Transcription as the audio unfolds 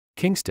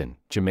Kingston,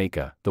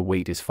 Jamaica, the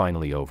wait is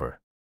finally over.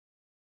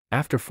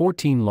 After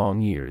 14 long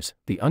years,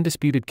 the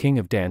undisputed king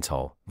of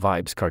dancehall,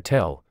 Vybz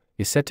Kartel,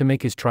 is set to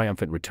make his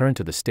triumphant return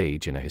to the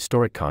stage in a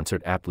historic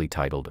concert aptly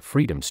titled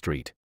Freedom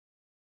Street.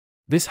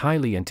 This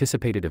highly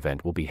anticipated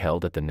event will be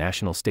held at the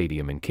National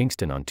Stadium in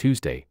Kingston on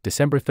Tuesday,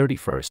 December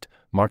 31st,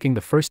 marking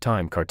the first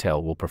time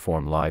Kartel will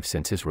perform live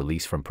since his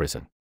release from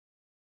prison.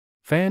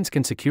 Fans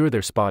can secure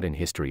their spot in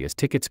history as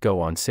tickets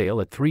go on sale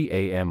at 3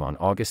 a.m. on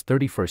August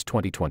 31,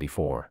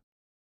 2024.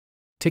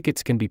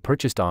 Tickets can be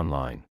purchased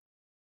online.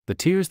 The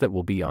tiers that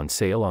will be on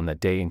sale on that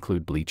day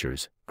include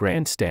bleachers,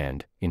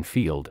 grandstand,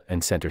 infield,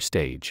 and center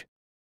stage.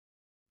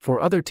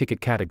 For other ticket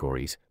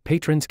categories,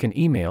 patrons can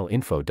email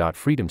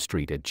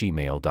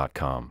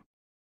info.freedomstreet@gmail.com.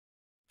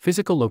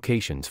 Physical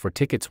locations for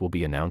tickets will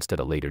be announced at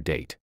a later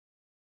date.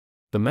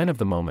 The man of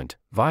the moment,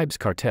 Vybz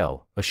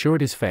Kartel,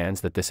 assured his fans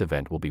that this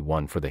event will be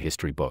one for the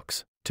history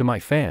books. "To my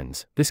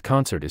fans, this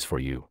concert is for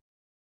you.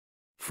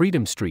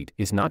 Freedom Street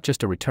is not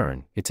just a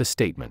return, it's a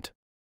statement.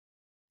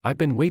 I've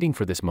been waiting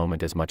for this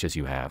moment as much as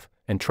you have,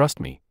 and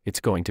trust me, it's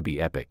going to be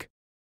epic.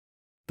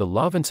 The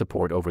love and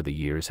support over the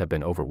years have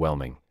been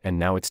overwhelming, and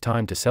now it's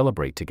time to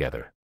celebrate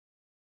together.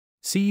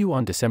 See you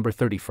on December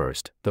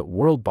 31st, the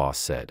World Boss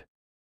said."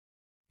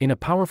 In a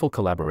powerful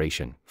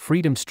collaboration,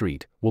 Freedom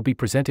Street will be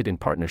presented in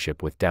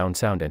partnership with Down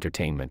Sound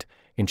Entertainment,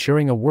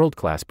 ensuring a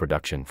world-class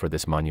production for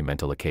this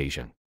monumental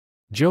occasion.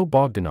 Joe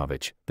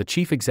Bogdanovich, the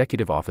chief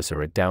executive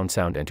officer at Down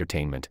Sound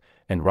Entertainment,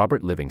 and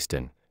Robert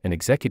Livingston, an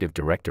executive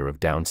director of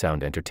Down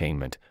Sound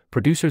Entertainment,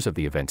 producers of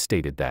the event,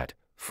 stated that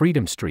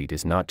Freedom Street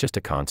is not just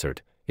a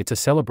concert, it's a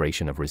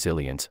celebration of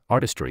resilience,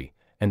 artistry,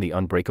 and the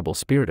unbreakable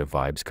spirit of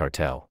Vybz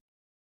Kartel.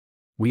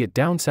 "We at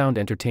Down Sound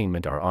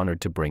Entertainment are honored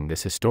to bring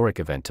this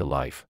historic event to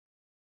life.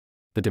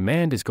 The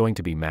demand is going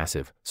to be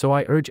massive, so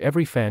I urge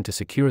every fan to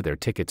secure their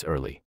tickets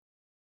early.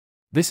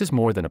 This is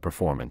more than a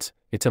performance,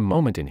 it's a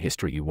moment in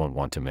history you won't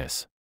want to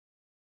miss."